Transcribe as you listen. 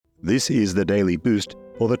This is the Daily Boost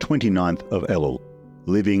for the 29th of Elul,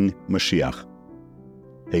 Living Moshiach.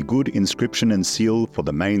 A good inscription and seal for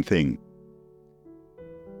the main thing.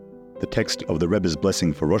 The text of the Rebbe's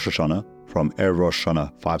blessing for Rosh Hashanah from Erev Rosh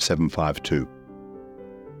Hashanah 5752.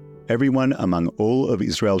 Everyone among all of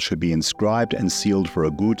Israel should be inscribed and sealed for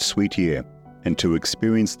a good, sweet year, and to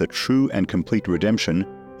experience the true and complete redemption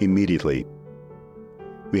immediately.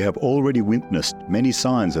 We have already witnessed many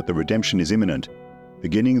signs that the redemption is imminent,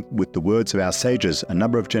 beginning with the words of our sages a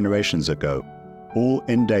number of generations ago. All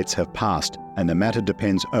end dates have passed, and the matter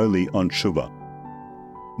depends only on Tshuva.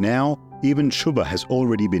 Now, even Tshuva has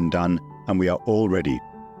already been done, and we are all ready.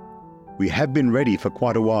 We have been ready for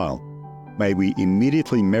quite a while. May we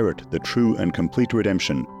immediately merit the true and complete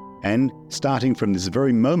redemption, and, starting from this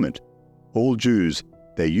very moment, all Jews,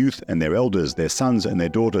 their youth and their elders, their sons and their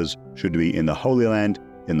daughters, should be in the Holy Land,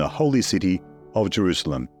 in the holy city of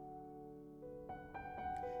Jerusalem.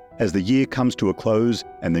 As the year comes to a close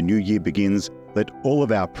and the new year begins, let all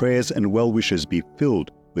of our prayers and well wishes be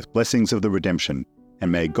filled with blessings of the redemption,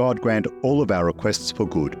 and may God grant all of our requests for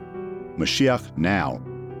good. Moshiach now.